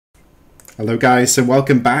Hello guys, and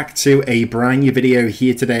welcome back to a brand new video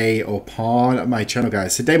here today upon my channel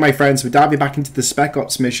guys. Today my friends, we're diving back into the Spec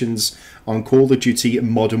Ops missions on Call of Duty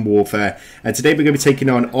Modern Warfare, and today we're going to be taking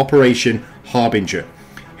on Operation Harbinger.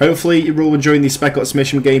 Hopefully you're all enjoying these Spec Ops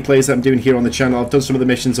mission gameplays that I'm doing here on the channel. I've done some of the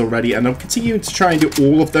missions already and I'm continuing to try and do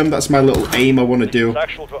all of them. That's my little aim I want to do.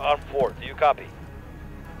 Actual to Arm 4, do you copy?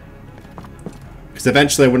 Because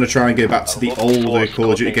eventually I want to try and go back to the older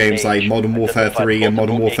Call of Duty games like Modern Warfare 3 and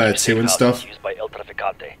Modern Warfare 2 and stuff. Used by El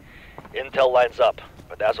Traficante. Intel lines up,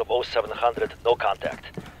 but as of 0700, no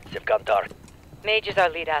contact. They've gone dark. Mage is our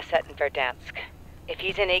lead asset in Verdansk. If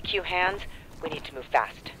he's in AQ hands, we need to move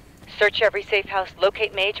fast. Search every safe house,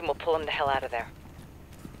 locate Mage, and we'll pull him the hell out of there.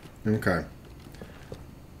 Okay.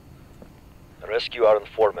 Rescue our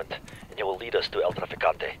informant, and he will lead us to El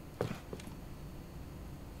Traficante.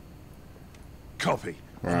 Copy.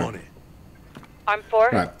 Right. I'm on it. Arm 4,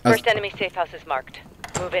 Right. first enemy safe house is marked.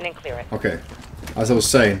 Move in and clear it. Okay. As I was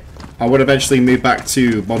saying, I would eventually move back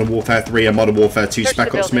to Modern Warfare 3 and Modern Warfare 2 Search Spec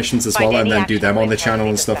the Ops building. missions as Find well, and any then do them on the actionable channel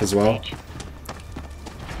and intel stuff as to well. Mage.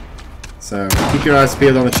 So keep your eyes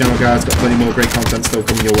peeled on the channel guys, got plenty more great content still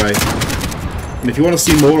coming your way. And if you want to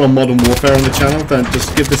see more on Modern Warfare on the channel, then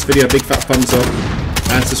just give this video a big fat thumbs up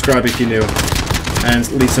and subscribe if you're new.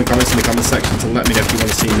 And leave some comments in the comment section to let me know if you want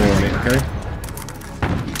to see more on it, okay?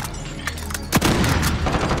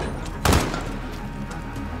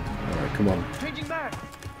 Alright, come on. Changing back.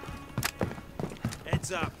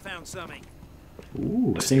 Heads up, found something.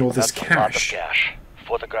 Ooh, seeing all this That's a lot of cash. cash.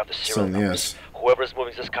 Photograph the serial Some, numbers. yes. Whoever's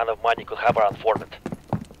moving this kind of money could have our informant.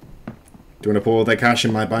 Do you want to put all their cash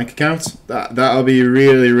in my bank account? That'll be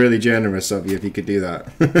really generous of you if you could do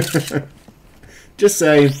that. Just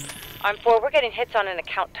saying. Arm 4, we're getting hits on an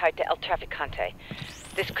account tied to El Traficante.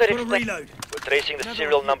 This could Got a explain... reload. We're tracing the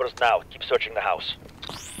serial numbers now. Keep searching the house.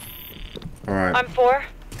 Alright. Arm 4,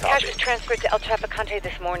 cash was transferred to El Traficante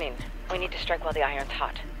this morning. We need to strike while the iron's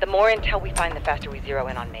hot. The more intel we find, the faster we zero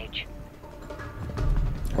in on Mage.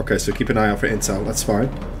 Okay, so keep an eye out for intel, that's fine.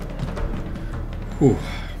 Whew.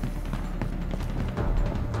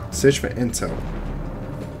 Search for intel.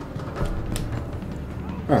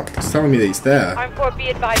 Oh, it's telling me that he's there. Arm 4, be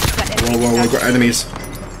advised that Whoa, we've got enemies.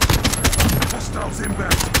 Hostiles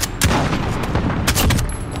inbound.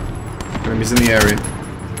 Enemies in the area.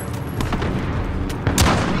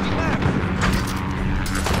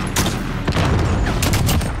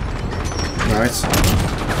 Nice.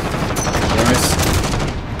 Nice.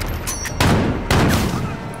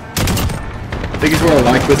 I think it's what I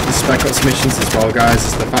like with the Spec Ops missions as well, guys,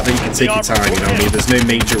 is the fact that you can take your time, you know what I mean? There's no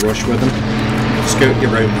major rush with them. Just go at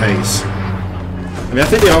your own pace. I mean, I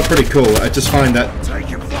think they are pretty cool. I just find that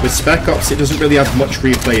with Spec Ops, it doesn't really have much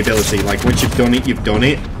replayability. Like, once you've done it, you've done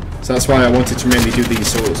it. So that's why I wanted to mainly do these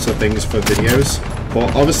sorts of things for videos.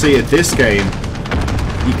 But obviously, at this game,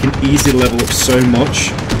 you can easily level up so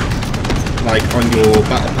much. Like, on your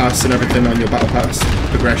Battle Pass and everything, on your Battle Pass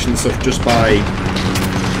progression stuff, just by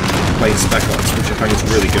playing Spec Ops, which I find is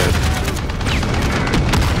really good.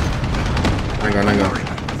 Hang on. I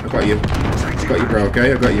got you. I got you, bro,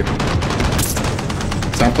 okay? I got you.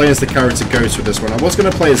 So I'm playing as the character Ghost with this one. I was going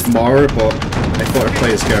to play as Mara, but I thought I'd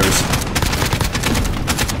play as Ghost.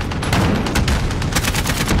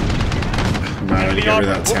 Man, I need to get rid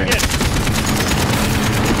of that tank.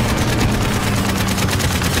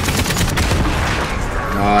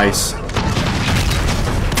 Nice.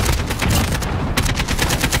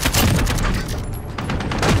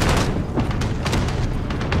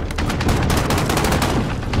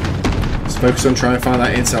 Let's focus on trying to find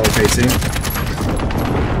that intel, okay, team.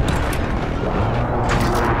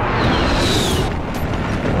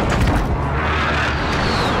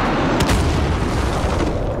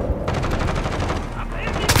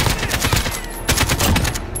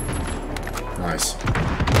 Nice.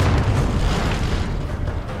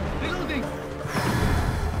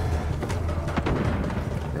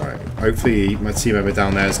 Hopefully my team member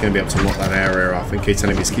down there is going to be able to lock that area off in case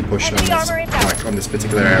enemies keep pushing on this, like, on this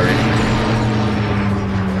particular area.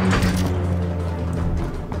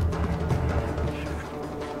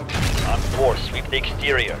 On 4, sweep the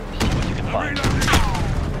exterior. See what you can find.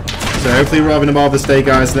 So hopefully we're having a marvelous day,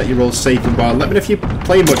 guys, and that you're all safe and well. Let me know if you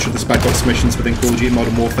play much of the Spec Ops missions within Call of Duty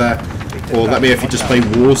Modern Warfare, or let me know if you just play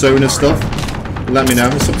Warzone and stuff. Let me know,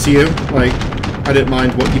 it's up to you. Like, I don't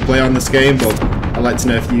mind what you play on this game, but I'd like to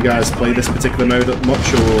know if you guys play this particular mode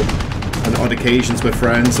much, or on odd occasions with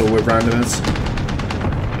friends or with randomers.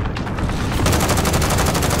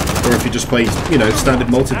 Or if you just play, you know, standard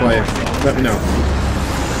multiplayer. Let me know.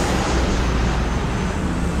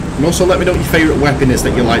 And also let me know what your favourite weapon is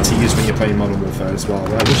that you like to use when you're playing Modern Warfare as well.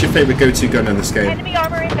 Right? What's your favourite go-to gun in this game? Enemy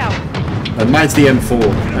armor inbound. Mine's the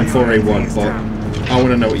M4A1, but I want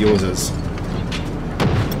to know what yours is.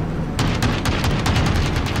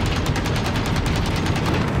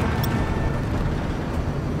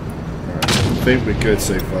 Alright, I think we're good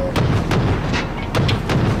so far.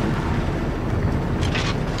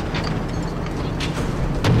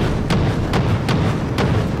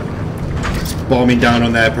 Just bombing down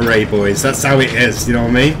on their parade, boys. That's how it is, you know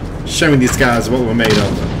what I mean? Showing these guys what we're made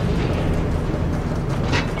of.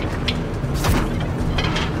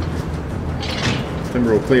 I think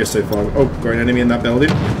we're all clear so far. Oh, got an enemy in that building.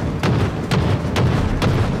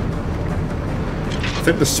 I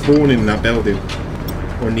think they're spawning in that building.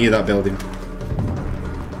 Or near that building.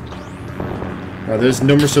 There's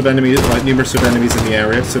numerous enemies in the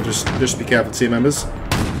area, so just be careful, team members.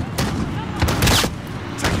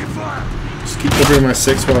 Just keep covering my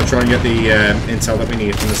 6 while I try and get the intel that we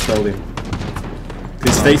need from this building.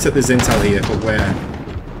 It states that there's intel here, but where?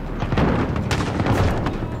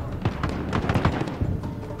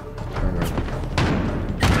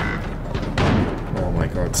 Oh my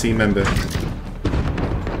god, team member.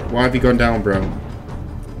 Why have you gone down, bro?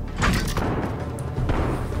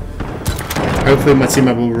 Hopefully my team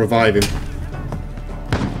member will revive him.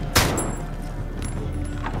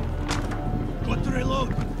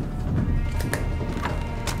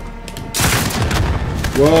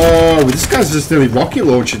 Whoa, this guy's just nearly rocket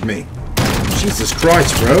launched me. Jesus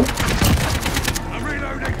Christ, bro. I'm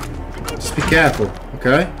reloading. Just be careful,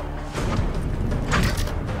 okay?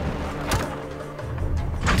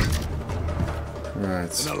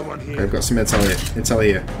 Right. Another one here. Okay, I've got some intel here. Intel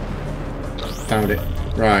here. Found it.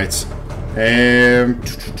 Right.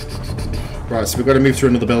 Right, so we've got to move through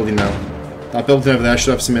another building now. That building over there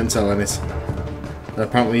should have some intel in it. And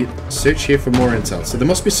apparently, search here for more intel. So there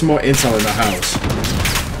must be some more intel in the house.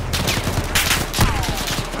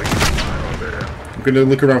 I'm going to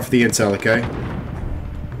look around for the intel, okay?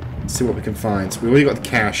 Let's see what we can find. We've already got the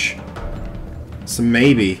cash. So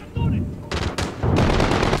maybe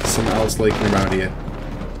something else lurking around here.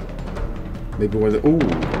 Maybe one of the... Ooh,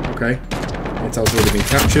 okay. Intel's already been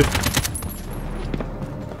captured.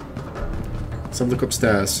 Let's have a look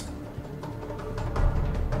upstairs.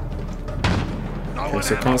 Okay,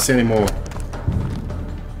 so I can't see any more.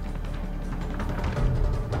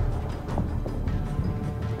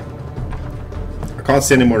 I can't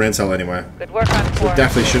see any more intel anywhere. Good work on So there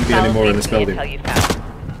definitely shouldn't be any more in this building. Move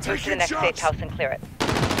to the next safe house and clear it.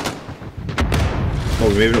 Oh,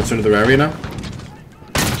 we're moving up to another area now?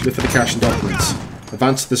 Look for the cash and documents.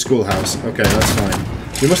 Advance to the schoolhouse. Okay, that's fine.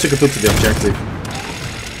 We must have completed the objective.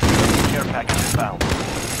 Care package found.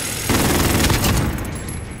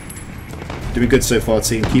 Doing good so far,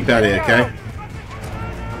 team. Keep at it, okay?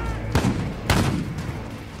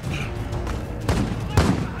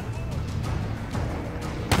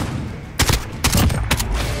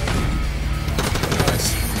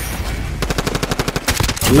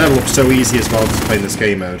 Level up so easy as well to play in this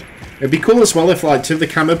game mode. It'd be cool as well if, like, to the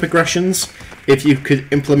camo progressions, if you could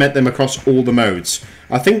implement them across all the modes.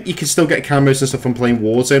 I think you can still get camos and stuff from playing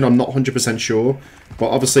Warzone. I'm not 100% sure, but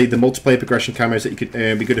obviously the multiplayer progression camos that you could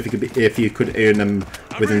earn would be good if you could earn them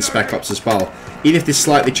within Spec Ops as well. Even if they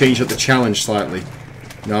slightly change up the challenge slightly. You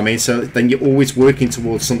know what I mean? So then you're always working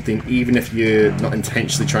towards something, even if you're not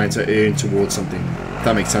intentionally trying to earn towards something. If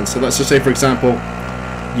that makes sense. So let's just say, for example,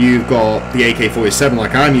 you've got the AK-47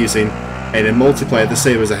 like I'm using, and in multiplayer, let's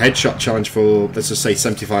say there was a headshot challenge for, let's just say,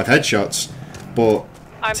 75 headshots, but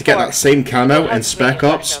to get that same camo in Spec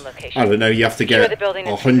Ops, I don't know, you have to get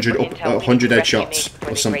 100 headshots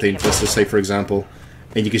or something, let's just say, for example,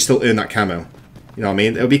 and you can still earn that camo. You know what I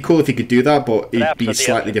mean? It would be cool if you could do that, but it'd be a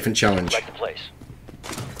slightly different challenge.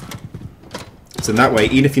 So in that way,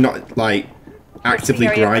 even if you're not, like, actively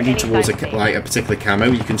grinding towards a particular camo,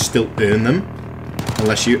 you can still earn them,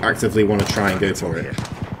 unless you actively want to try and go for it.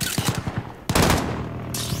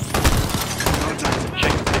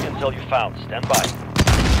 Check the intel you found. Stand by.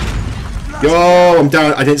 Yo, I'm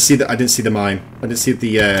down. I didn't see the mine. I didn't see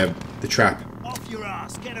the trap. Off your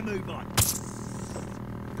ass. Get a move on.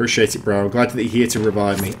 Appreciate it, bro. I'm glad that you're here to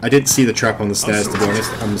revive me. I didn't see the trap on the stairs, to be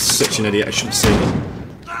honest. I'm such an idiot. I should have seen it.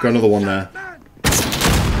 Got another one there.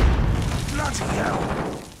 Bloody hell.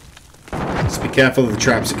 Just be careful of the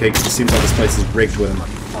traps, okay? Because it seems like this place is rigged with them.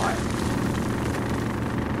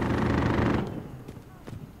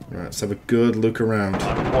 Right, let's have a good look around.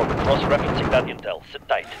 Cross-referencing that intel. Sit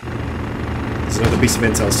tight. There's another piece of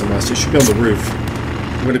intel somewhere, so it should be on the roof.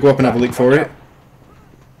 I'm going to go up and have a look for it.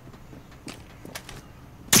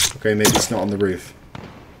 Okay, maybe it's not on the roof.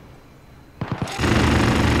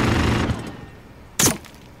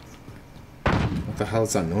 What the hell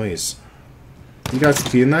is that noise? You guys are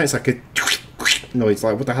feeling that? It's like a noise.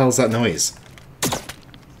 Like, what the hell is that noise?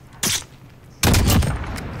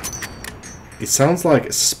 It sounds like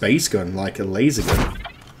a space gun, like a laser gun.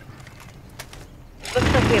 Looks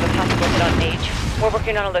like we have a possible hit on Mage. We're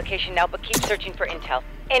working on a location now, but keep searching for intel.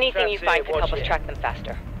 Anything you find can help us track them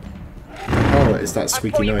faster. Oh, it's that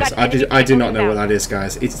squeaky noise. I do not know what that is,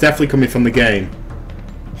 guys. It's definitely coming from the game.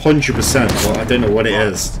 100%, but I don't know what it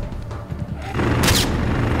is.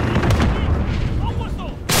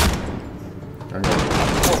 Hang on.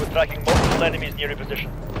 We're tracking multiple enemies near your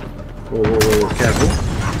position. Whoa, whoa, whoa, careful.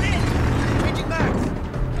 Right.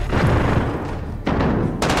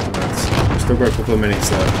 Still got a couple of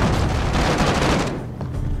minutes left.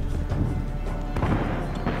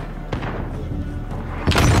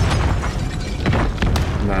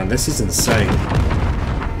 Man, this is insane.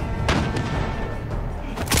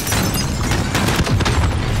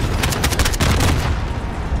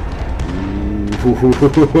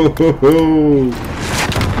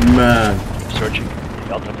 Man. Searching.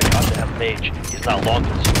 The ultimate contact Mage is not long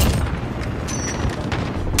for this world.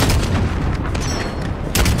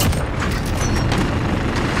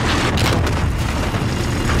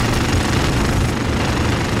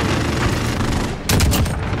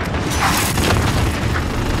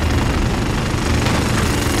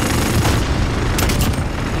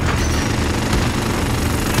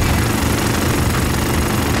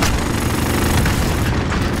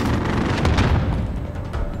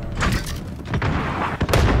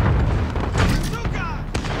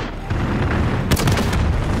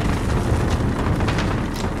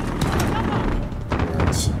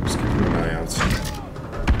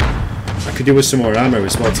 Could do with some more ammo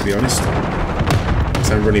as well, to be honest. Because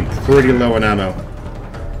I'm running pretty low on ammo. I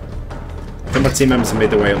think my team members have made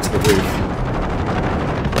their way up to the roof.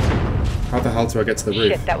 How the hell do I get to the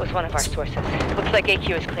roof? Shit, that was one of our sources. Looks like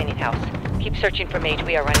AQ is cleaning house. Keep searching for Mage.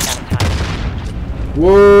 We are running out of time.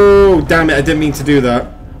 Whoa! Damn it! I didn't mean to do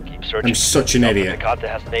that. Keep searching. I'm such an idiot. The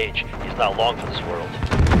contact has Mage is not long for this world.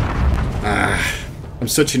 Ah, I'm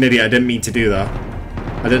such an idiot. I didn't mean to do that.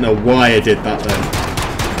 I don't know why I did that then.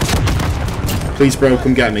 Please, bro,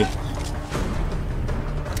 come get me.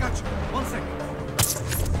 Gotcha. 1 second.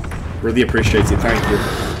 Really appreciate it. Thank you.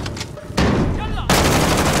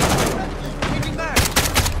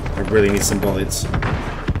 I really need some bullets.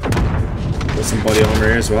 Got some body armor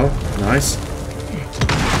here as well. Nice.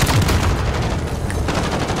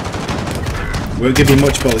 Won't give me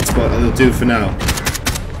much bullets, but it'll do for now.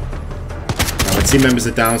 Now, my team members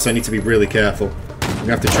are down, so I need to be really careful. I'm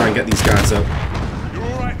gonna have to try and get these guys up. You're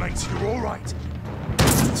alright, mate. You're alright.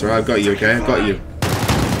 It's alright, I've got you, okay? I've got you.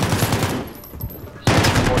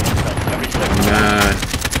 Man.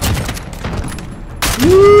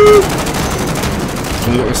 Woo!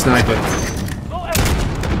 I've got a sniper.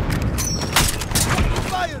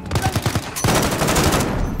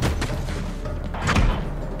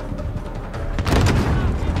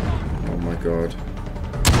 Oh my god.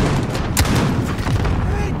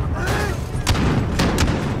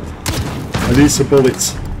 I need some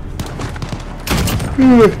bullets. I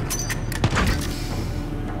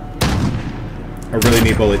really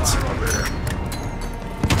need bullets.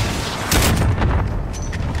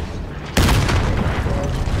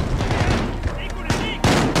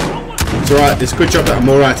 It's alright, it's a good job that I'm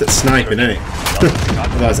alright at sniping, isn't it?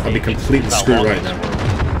 Otherwise I'll be completely screwed right now.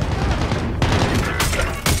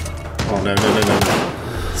 Oh no, no, no, no,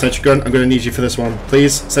 no. Sentry gun, I'm gonna need you for this one.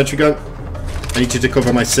 Please, sentry gun. I need you to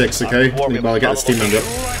cover my 6, okay? While I get this team member up.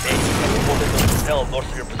 North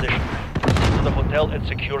of your position. To the hotel and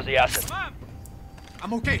secure the asset.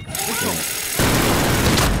 I'm okay. Let's go.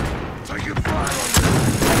 Take it fire.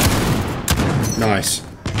 Nice.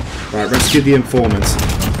 Right, rescue the informants.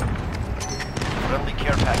 Friendly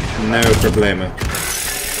care package. No problema.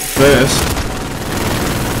 First,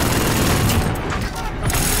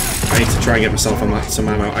 I need to try and get myself some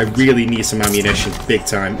ammo. I really need some ammunition, big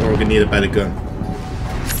time, or I'm gonna need a better gun.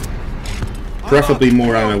 Preferably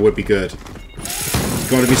more ammo would be good.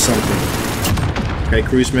 Gotta be something. Okay,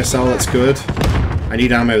 cruise missile, that's good. I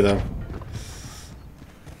need ammo though.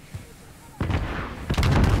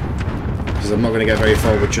 Because I'm not gonna get very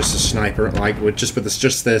far with just a sniper, like with just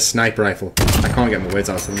the sniper rifle. I can't get my words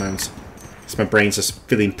out at the moment. Because my brain's just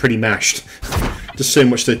feeling pretty mashed. Just so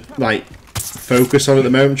much to like focus on at the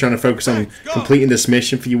moment. I'm trying to focus on completing this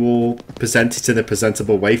mission for you all, present it in a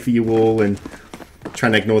presentable way for you all, and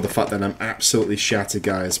trying to ignore the fact that I'm absolutely shattered,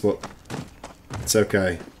 guys, but it's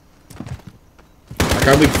okay. I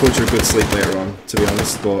can't look forward to a good sleep later on, to be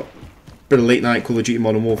honest, but a bit of late night Call of Duty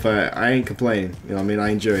Modern Warfare, I ain't complaining, you know what I mean, I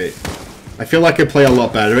enjoy it. I feel like I play a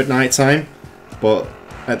lot better at night time, but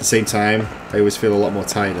at the same time, I always feel a lot more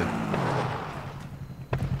tighter.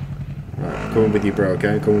 Right, I'm coming with you, bro,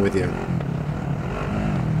 okay? I'm coming with you.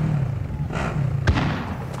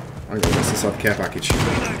 Hang on, what's this other care package?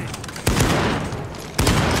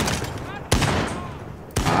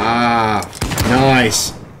 Ah,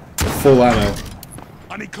 nice. Full ammo.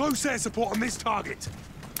 I need close air support on this target.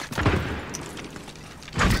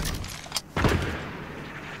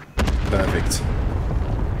 Perfect.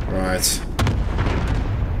 Right.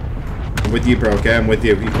 I'm with you, bro, okay? I'm with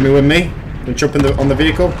you. You coming with me? Can jump in on the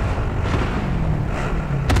vehicle?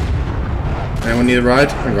 Anyone need a ride?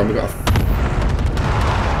 Hang on, we've got a...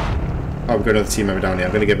 Oh, we've got another team member down here.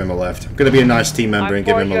 I'm going to give him a lift. I'm going to be a nice team member and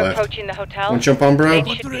give him a lift. Approaching the hotel. Want to jump on, bro?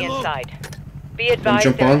 They should be inside. Be advised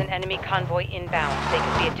there's an enemy convoy inbound. They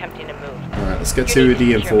could be attempting to move. Alright, let's get to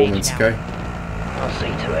the informants, okay? I'll see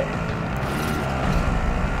to it.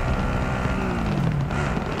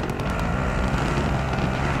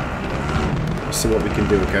 Let's see what we can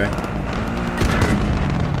do, okay?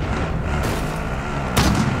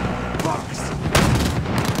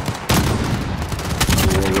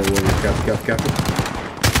 Whoa, careful.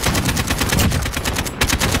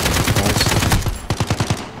 Nice.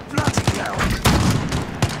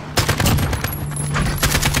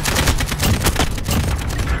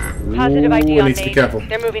 Positive ID Ooh, on needs to be Nate. careful.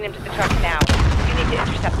 They're moving him to the truck now. You need to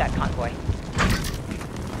intercept that convoy.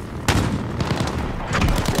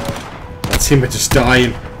 That team are just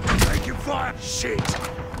dying. Take your fire. Shit.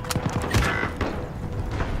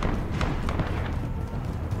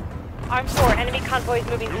 Arm 4, enemy convoys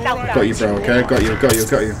moving southbound. Got you, bro, okay? Got you.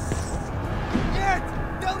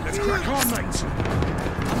 Let's crack on, mate.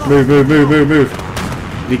 Move.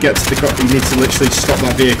 You get to the you need to literally stop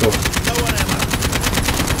that vehicle.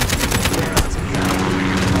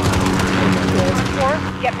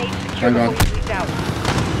 Get Nate secure Hang on. before we lose out.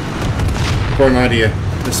 Got an idea.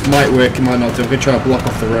 This might work, it might not do. I'm going to try to block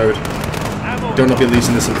off the road. Don't want to be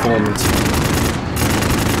losing this informant.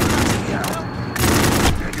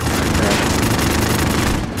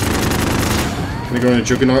 I'm going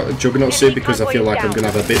to go in a juggernaut suit because I feel like I'm going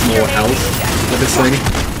to have a bit more health with this thing.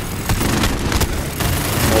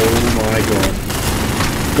 Oh my god.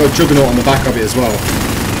 Got a juggernaut on the back of it as well.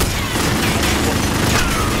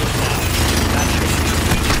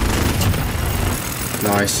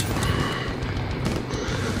 Nice.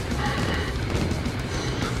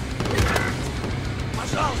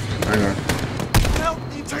 Hang on.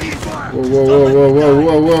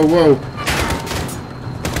 Whoa.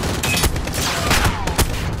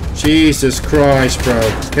 Jesus Christ, bro.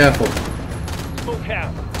 Careful.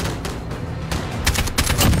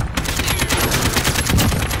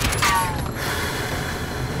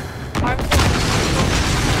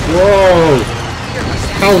 Whoa!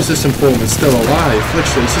 How is this informant still alive?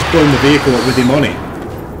 Literally, he's just blown the vehicle up with him on it.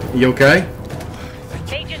 You okay?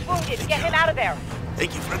 Nate is wounded. Get him out of there.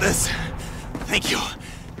 Thank you for this. Thank you.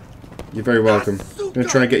 You're very welcome. I'm going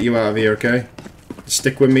to try and get you out of here, okay?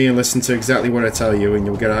 Stick with me and listen to exactly what I tell you and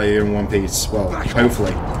you'll get out of here in one piece. Well,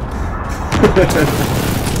 hopefully.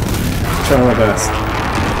 Try my best.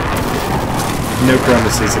 No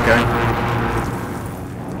promises, okay?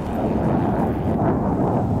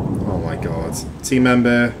 Oh my god. Team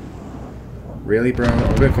member. Really, bro?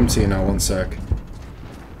 I'm going to come to you now, one sec.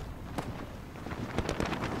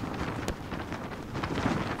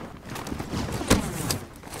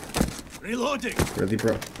 Reloading. Really,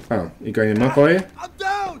 bro? Oh, you going him up, are you? I'm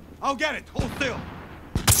down. I'll get it. Hold still.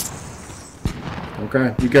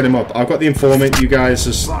 Okay, you get him up. I've got the informant. You guys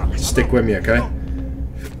just stick with me, okay?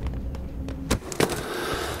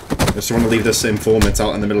 I just want to leave this informant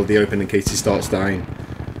out in the middle of the open in case he starts dying.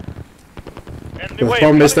 The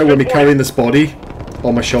problem is though, when we're carrying this body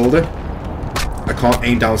on my shoulder, I can't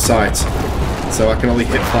aim down sight, so I can only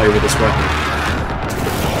hit fire with this weapon.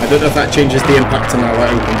 I don't know if that changes the impact on how I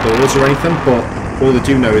open doors or anything, but all I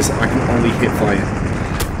do know is I can only hit fire.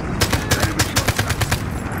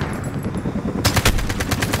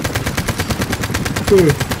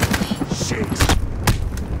 Shit.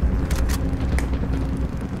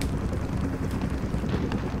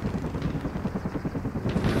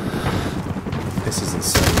 This is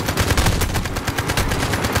insane.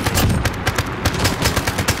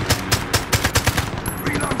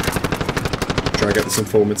 Try to get this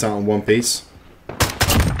informant out in one piece.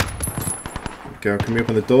 Go, can we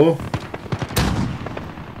open the door?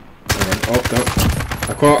 Oh, no.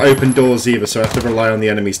 I can't open doors either, so I have to rely on the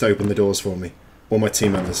enemies to open the doors for me. Or my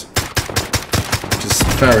team members. Which is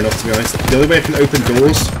fair enough, to be honest. The only way I can open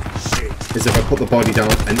doors is if I put the body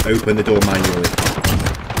down and open the door manually.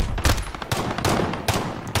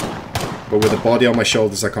 But with the body on my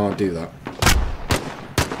shoulders, I can't do that.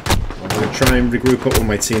 I'm going to try and regroup up with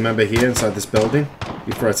my team member here inside this building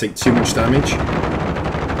before I take too much damage.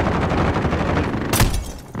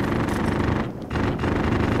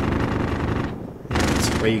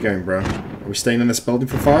 Where are you going, bro? Are we staying in this building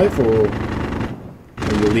for 5, or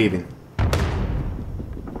are you leaving?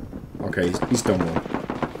 Okay, he's done one.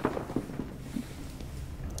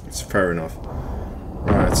 It's fair enough.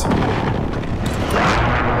 Right.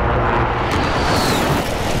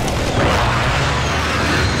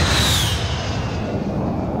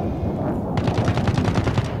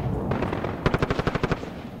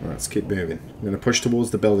 Let's keep moving. I'm going to push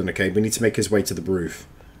towards the building, okay? We need to make his way to the roof.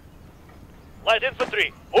 Light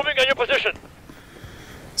infantry, moving on your position.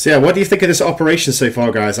 So yeah, what do you think of this operation so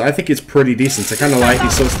far, guys? I think it's pretty decent. I kind of like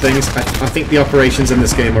these sorts of things. I think the operations in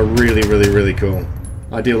this game are really, really, really cool.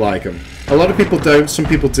 I do like them. A lot of people don't. Some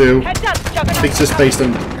people do. I think it's just based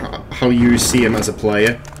on how you see him as a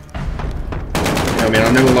player. I mean,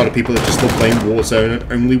 I know a lot of people that just love playing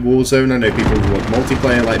Warzone, only Warzone. I know people who love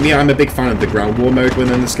multiplayer. Like me, I'm a big fan of the ground war mode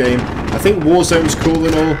within this game. I think Warzone's cool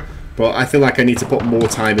and all, but I feel like I need to put more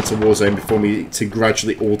time into Warzone before me to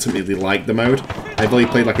gradually, ultimately like the mode. I've only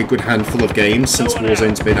played like a good handful of games since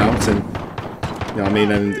Warzone's been out, and you know what I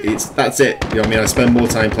mean. And that's it. You know what I mean. I spend more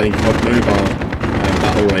time playing COD Mobile and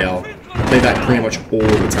Battle Royale. I play that pretty much all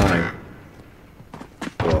the time.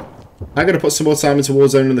 But I'm going to put some more time into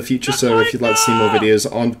Warzone in the future, so if you'd like to see more videos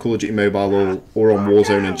on Call of Duty Mobile or on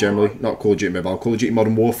Warzone in general, not Call of Duty Mobile, Call of Duty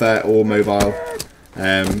Modern Warfare or Mobile,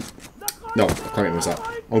 no, I can't remember that.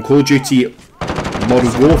 On Call of Duty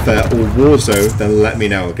Modern Warfare or Warzone, then let me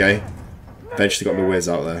know, okay? Eventually got my whiz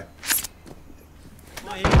out there.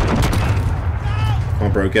 Come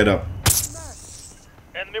on, bro, get up.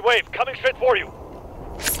 Enemy wave coming straight for you.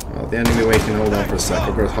 Well, the enemy wave can hold on for a sec.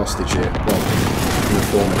 I've got a hostage here. Well, an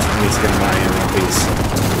informant. I need to get my in one piece. I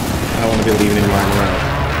don't want to be leaving him lying around.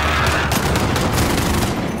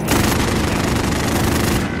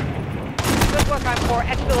 Good work on 4.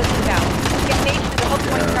 Exfil is down. Get Nate to the hook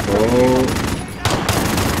point preparation.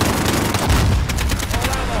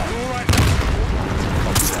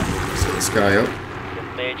 Let's get this guy up.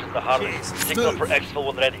 Get Mage in the Harbinger. Signal for exfil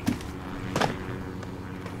when ready.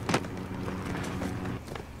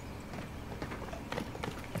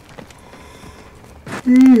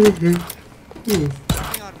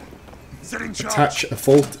 Attach a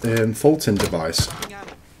Fulton device.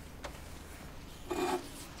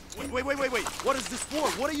 Wait. What is this for?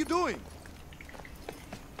 What are you doing?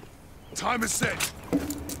 Time is set.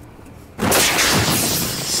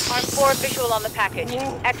 Arm 4 visual on the package.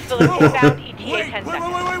 Exfil is inbound, ETA 10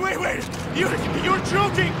 seconds. Wait. You're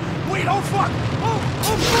joking. Wait, oh fuck. Oh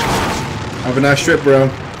fuck. Have a nice trip, bro.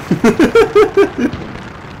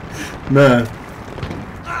 Man.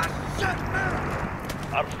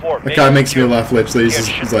 That guy makes me laugh, literally.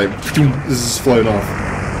 He's like, this is flown off.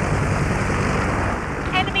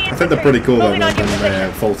 I think they're pretty cool though,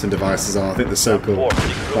 the Fulton devices are. I think they're so cool.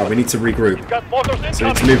 Right, we need to regroup. So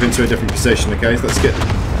we need to move into a different position, okay? Let's get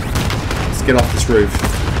off this roof.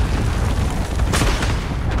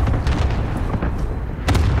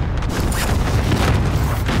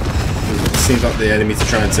 It seems like the enemies are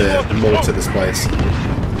trying to mortar this place.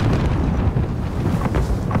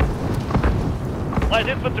 Light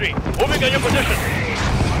infantry, moving on your position.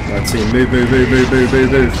 Right, team, move.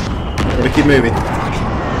 Gotta keep moving.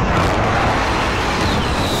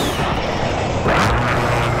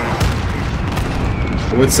 I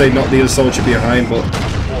would say not the other soldier behind, but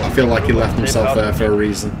I feel like he left himself there for a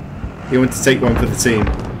reason. He wanted to take one for the team.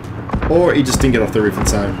 Or he just didn't get off the roof in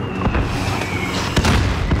time.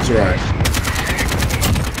 It's alright.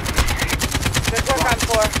 Good work on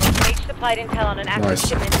 4. H supplied intel on an active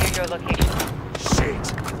shipment near your location. Shit.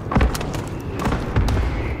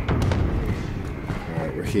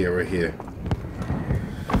 Alright, we're here.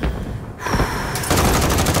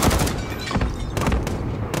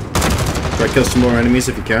 Try to kill some more enemies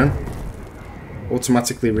if you can.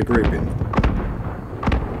 Automatically regrouping.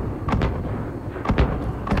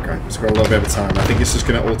 Okay, just got a little bit of time. I think it's just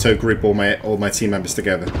going to auto group all my team members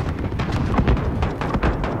together. There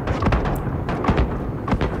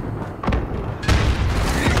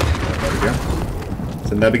we go.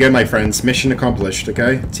 So there we go, my friends. Mission accomplished,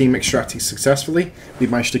 okay? Team extracted successfully. We've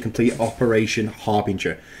managed to complete Operation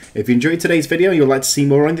Harbinger. If you enjoyed today's video and you'd like to see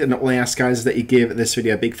more on it, then all I ask, guys, is that you give this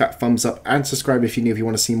video a big fat thumbs up and subscribe if you're new, if you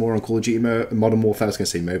want to see more on Call of Duty Modern Warfare. I was going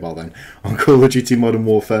to say mobile then. On Call of Duty Modern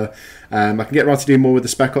Warfare. I can get around to do more with the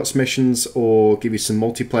Spec Ops missions or give you some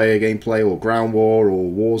multiplayer gameplay or Ground War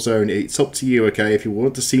or Warzone. It's up to you, okay? If you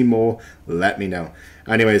want to see more, let me know.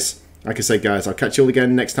 Anyways, like I said, guys, I'll catch you all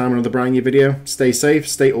again next time on another brand new video. Stay safe,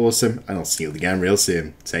 stay awesome, and I'll see you again real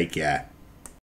soon. Take care.